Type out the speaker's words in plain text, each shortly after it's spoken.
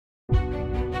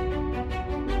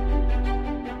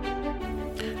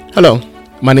Hello,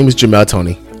 my name is Jamel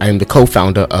Tony. I am the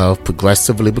co-founder of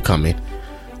Progressively Becoming.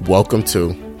 Welcome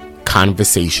to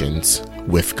Conversations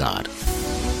with God.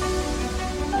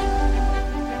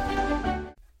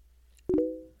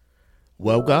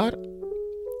 Well, God,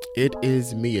 it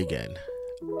is me again.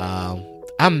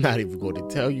 I'm not even going to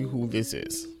tell you who this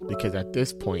is because at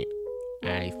this point,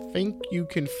 I think you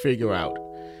can figure out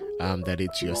that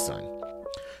it's your son.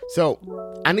 So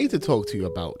I need to talk to you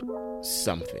about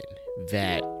something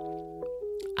that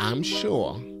I'm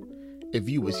sure if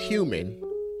you was human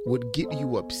would get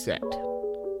you upset.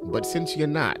 But since you're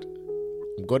not,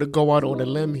 I'm going to go out on a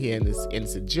limb here and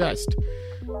suggest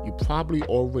you probably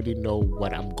already know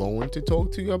what I'm going to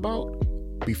talk to you about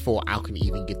before I can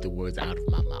even get the words out of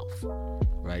my mouth,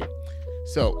 right?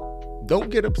 So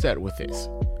don't get upset with this.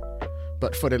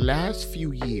 But for the last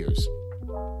few years,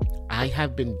 I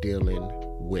have been dealing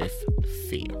with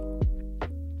fear.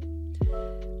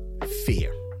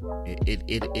 Fear.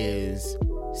 It is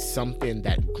something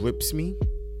that grips me.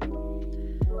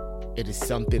 It is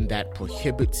something that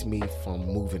prohibits me from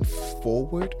moving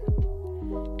forward.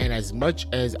 And as much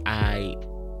as I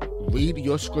read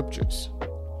your scriptures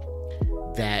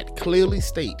that clearly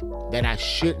state that I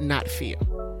should not fear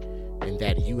and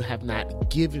that you have not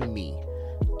given me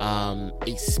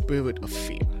a spirit of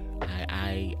fear,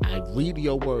 I read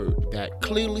your word that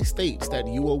clearly states that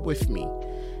you are with me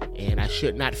and I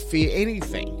should not fear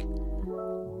anything.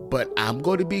 But I'm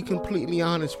going to be completely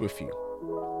honest with you.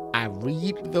 I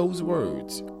read those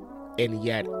words, and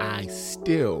yet I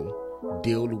still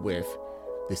deal with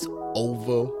this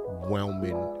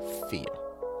overwhelming fear.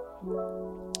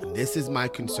 And this is my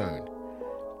concern,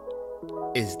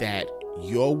 is that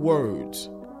your words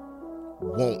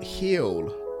won't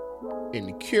heal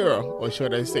and cure, or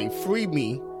should I say free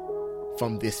me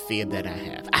from this fear that I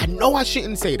have. I know I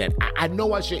shouldn't say that. I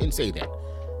know I shouldn't say that.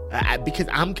 Because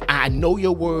I know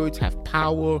your words have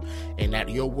power and that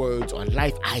your words are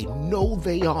life. I know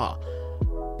they are.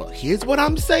 But here's what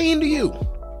I'm saying to you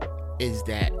is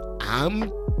that I'm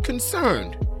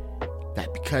concerned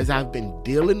that because I've been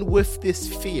dealing with this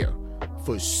fear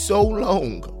for so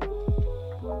long,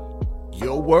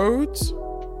 your words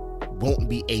won't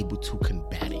be able to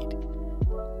combat it.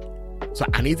 So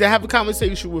I need to have a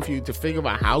conversation with you to figure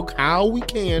out how we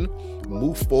can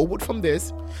move forward from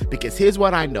this, because here's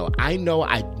what I know. I know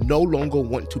I no longer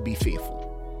want to be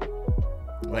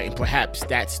fearful, right? And perhaps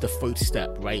that's the first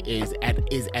step, right? Is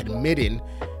admitting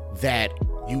that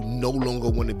you no longer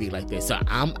want to be like this. So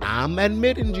I'm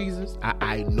admitting, Jesus,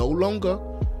 I no longer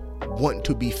want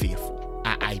to be fearful.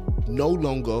 I no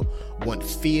longer want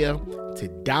fear to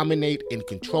dominate and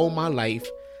control my life.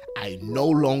 I no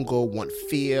longer want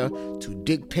fear to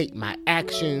dictate my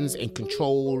actions and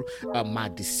control my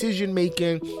decision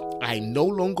making. I no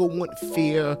longer want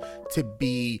fear to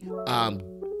be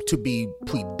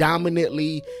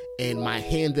predominantly in my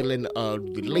handling of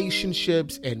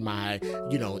relationships and my,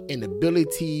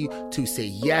 inability to say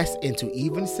yes and to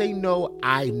even say no.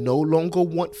 I no longer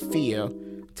want fear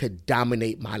to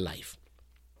dominate my life.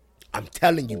 I'm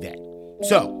telling you that.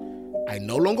 So I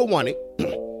no longer want it.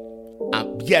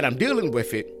 Yet I'm dealing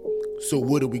with it. So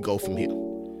where do we go from here?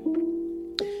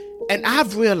 And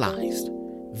I've realized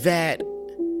that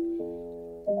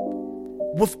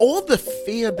with all the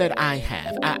fear that I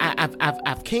have,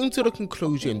 I've came to the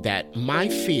conclusion that my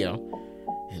fear,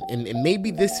 and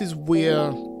maybe this is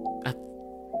where,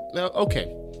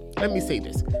 let me say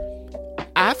this.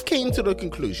 I've came to the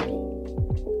conclusion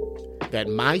that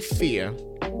my fear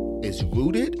is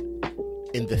rooted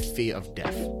in the fear of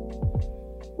death.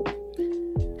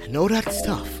 I know that's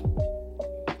tough,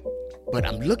 but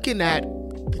I'm looking at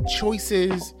the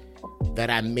choices that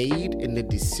I made and the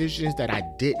decisions that I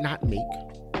did not make.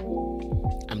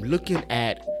 I'm looking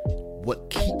at what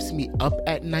keeps me up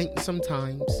at night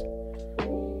sometimes.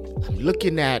 I'm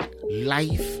looking at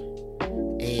life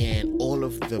and all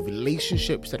of the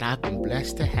relationships that I've been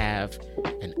blessed to have,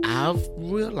 and I've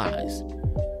realized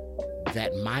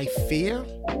that my fear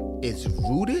is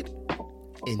rooted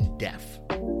in death.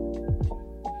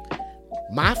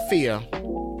 My fear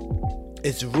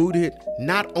is rooted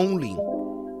not only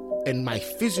in my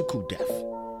physical death,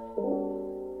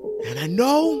 and I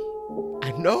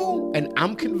know, and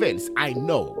I'm convinced, I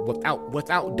know,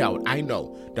 without doubt, I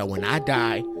know that when I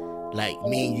die, like,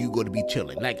 me and you going to be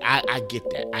chilling. Like, I get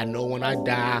that. I know when I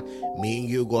die, me and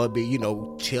you going to be,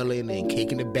 chilling and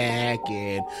kicking it back,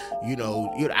 and,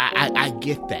 I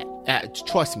get that.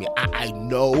 Trust me, I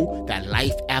know that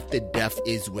life after death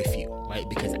is with you, right?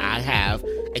 Because I have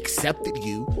accepted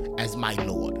you as my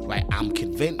Lord, right? I'm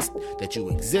convinced that you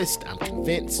exist. I'm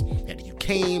convinced that you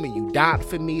came and you died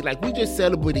for me. Like, we just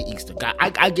celebrated Easter. God,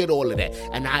 I get all of that.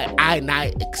 And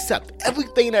I accept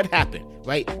everything that happened,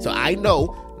 right? So I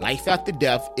know life after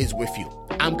death is with you.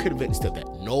 I'm convinced of that.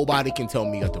 Nobody can tell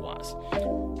me otherwise.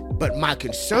 But my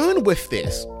concern with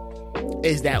this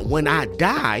is that when I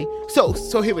die, so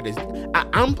here it is.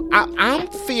 I'm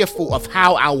fearful of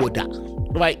how I will die,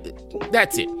 right?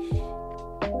 That's it.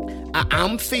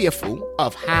 I'm fearful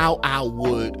of how I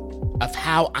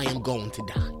am going to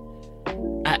die.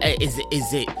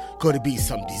 Is it going to be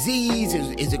some disease?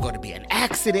 Is it going to be an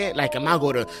accident? Like, am I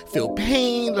going to feel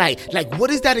pain? Like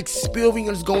what is that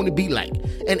experience going to be like?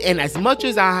 And as much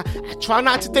as I try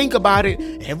not to think about it,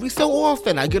 every so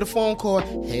often I get a phone call.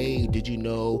 Hey, did you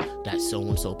know that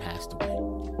so-and-so passed away?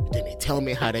 Then they tell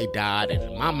me how they died. And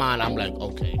in my mind, I'm like,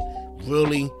 okay,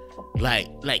 really?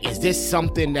 Like, is this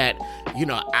something that,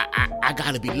 I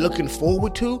got to be looking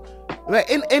forward to? Right?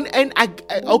 And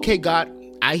okay, God,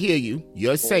 I hear you.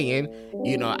 You're saying,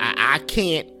 I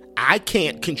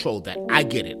can't control that. I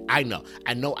get it. I know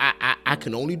I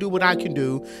can only do what I can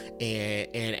do.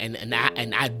 And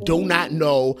I do not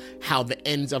know how the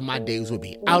ends of my days will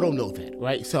be. I don't know that.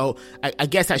 Right. So I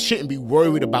guess I shouldn't be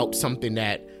worried about something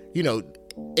that,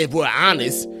 if we're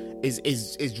honest,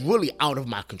 is really out of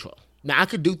my control. Now, I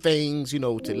could do things, to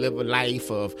live a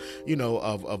life of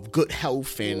good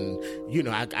health, and,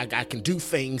 I can do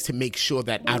things to make sure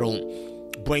that I don't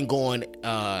bring on,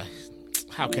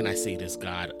 how can I say this,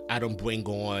 God? I don't bring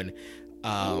on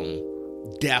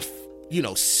death,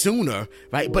 sooner,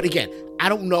 right? But again, I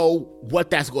don't know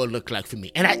what that's going to look like for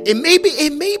me. And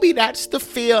maybe that's the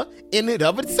fear in and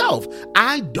of itself.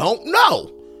 I don't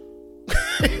know.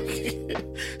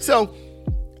 So,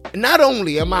 not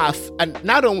only am I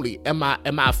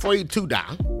afraid to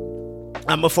die,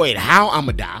 I'm afraid how I'm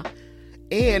gonna die,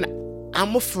 and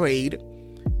I'm afraid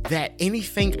that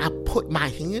anything I put my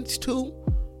hands to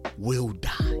will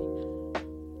die.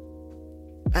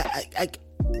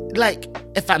 Like,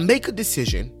 if I make a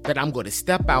decision that I'm going to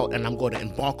step out and I'm going to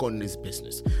embark on this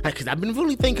business, because I've been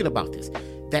really thinking about this,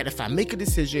 that if I make a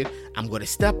decision, I'm going to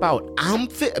step out.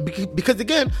 Because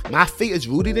again, my fear is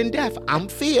rooted in death. I'm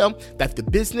fear that the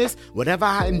business, whatever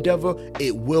I endeavor,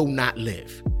 it will not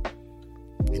live.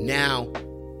 And now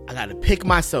I got to pick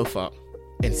myself up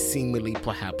and seemingly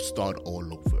perhaps start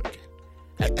all over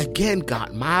again. Again,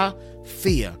 God, my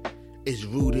fear is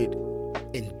rooted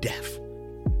in death.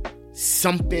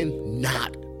 Something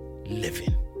not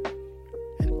living.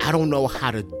 And I don't know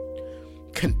how to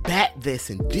combat this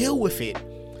and deal with it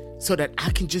so that I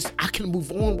can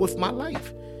move on with my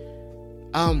life.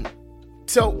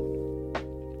 So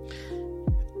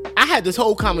I had this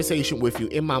whole conversation with you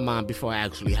in my mind before I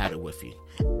actually had it with you.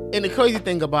 And the crazy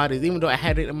thing about it is, even though I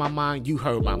had it in my mind, you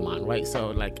heard my mind, right? So,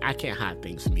 like, I can't hide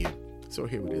things from you. So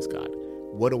here it is, God.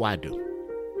 What do I do?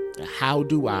 How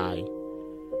do I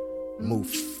move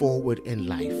forward in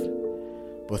life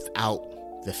without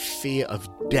the fear of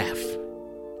death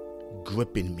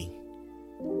gripping me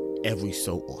every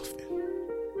so often?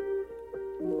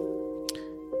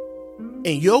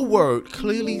 And your word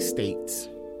clearly states,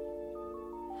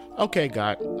 okay,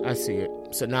 God, I see it.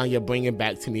 So now you're bringing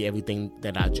back to me everything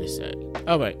that I just said.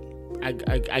 All right,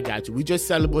 I got you. We just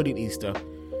celebrated Easter,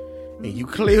 and you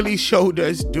clearly showed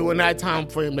us during that time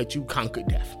frame that you conquered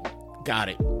death. Got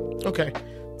it. Okay,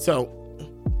 so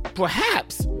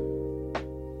perhaps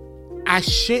I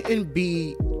shouldn't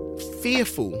be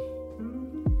fearful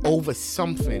over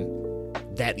something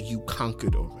that you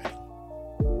conquered already.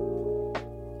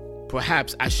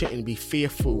 Perhaps I shouldn't be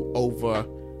fearful over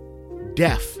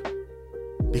death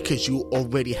because you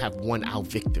already have won our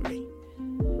victory.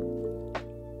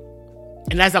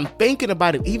 And as I'm thinking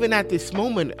about it, even at this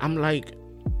moment, I'm like,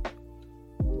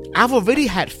 I've already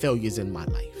had failures in my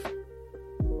life.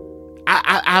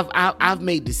 I've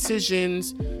made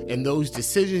decisions, and those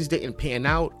decisions didn't pan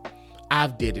out. I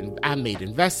made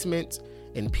investments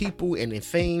in people and in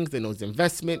things, and those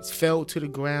investments fell to the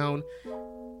ground.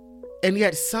 And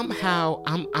yet somehow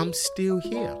I'm still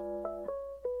here.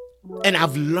 And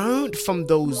I've learned from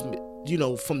those,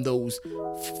 from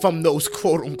those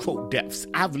quote unquote deaths.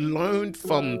 I've learned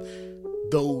from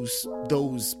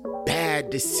those bad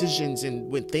decisions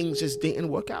and when things just didn't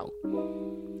work out.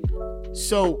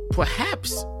 So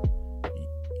perhaps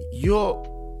you're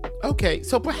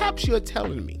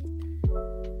telling me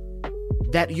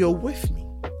that you're with me.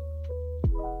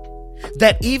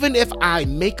 That even if I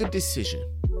make a decision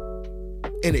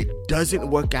and it doesn't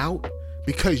work out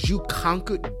because you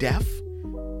conquered death,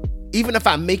 even if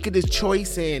I make it a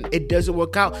choice and it doesn't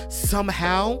work out,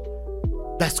 somehow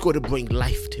that's going to bring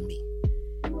life to me.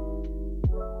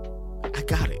 I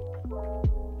got it.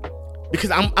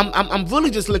 Because I'm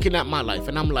really just looking at my life,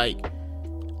 and I'm like,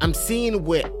 I'm seeing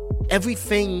where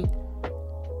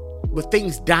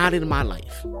things died in my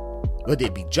life, whether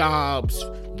it be jobs,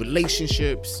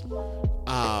 relationships,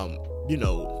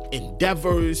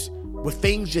 endeavors, where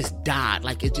things just died.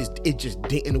 Like it just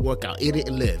didn't work out. It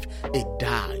didn't live. It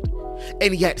died.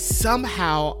 And yet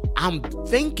somehow I'm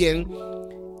thinking,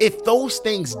 if those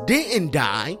things didn't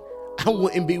die, I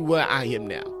wouldn't be where I am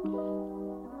now.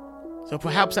 So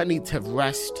perhaps I need to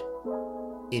rest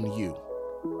in you.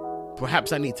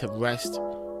 Perhaps I need to rest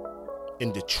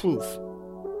in the truth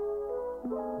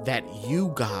that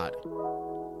you, God,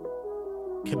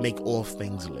 can make all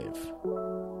things live.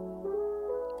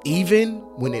 Even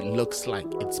when it looks like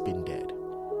it's been dead.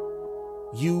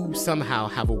 You somehow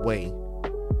have a way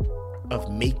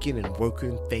of making and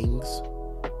working things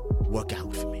work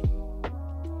out for me.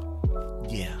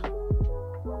 Yeah.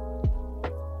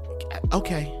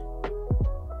 Okay.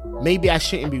 Maybe I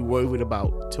shouldn't be worried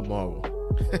about tomorrow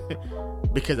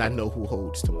because I know who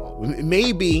holds tomorrow.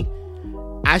 Maybe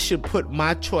I should put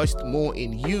my trust more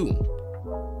in you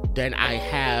than I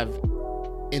have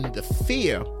in the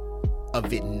fear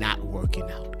of it not working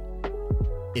out.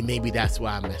 And maybe that's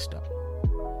why I messed up.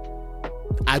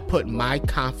 I put my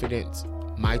confidence,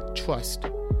 my trust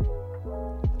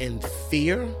in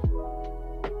fear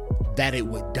that it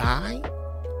would die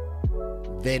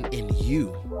than in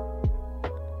you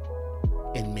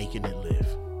in making it live.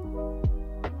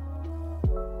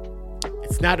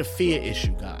 It's not a fear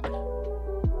issue, God.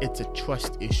 It's a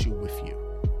trust issue with you.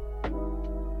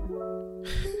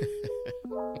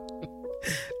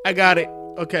 I got it.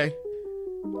 Okay.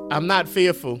 I'm not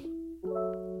fearful.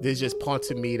 There's just parts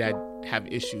of me that have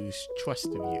issues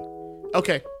trusting you.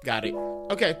 Okay. Got it.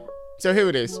 Okay. So here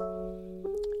it is.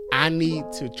 I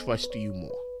need to trust you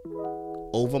more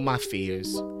over my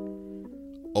fears,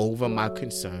 over my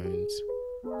concerns,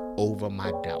 over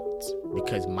my doubts,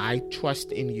 because my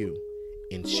trust in you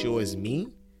ensures me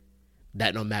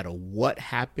that no matter what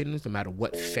happens, no matter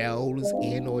what fails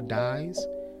in or dies,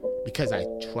 because I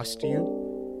trust you,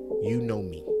 you know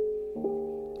me.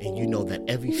 And you know that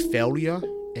every failure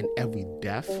and every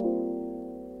death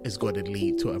is going to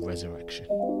lead to a resurrection.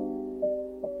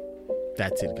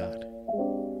 That's it, God.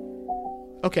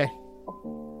 Okay.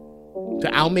 So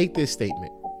I'll make this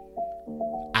statement.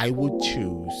 I would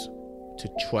choose to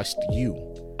trust you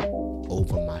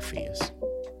over my fears.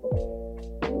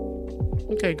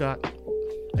 Okay, God.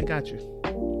 I got you.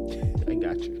 I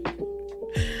got you.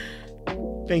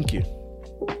 Thank you.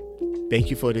 Thank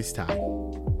you for this time.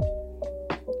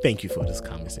 Thank you for this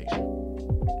conversation.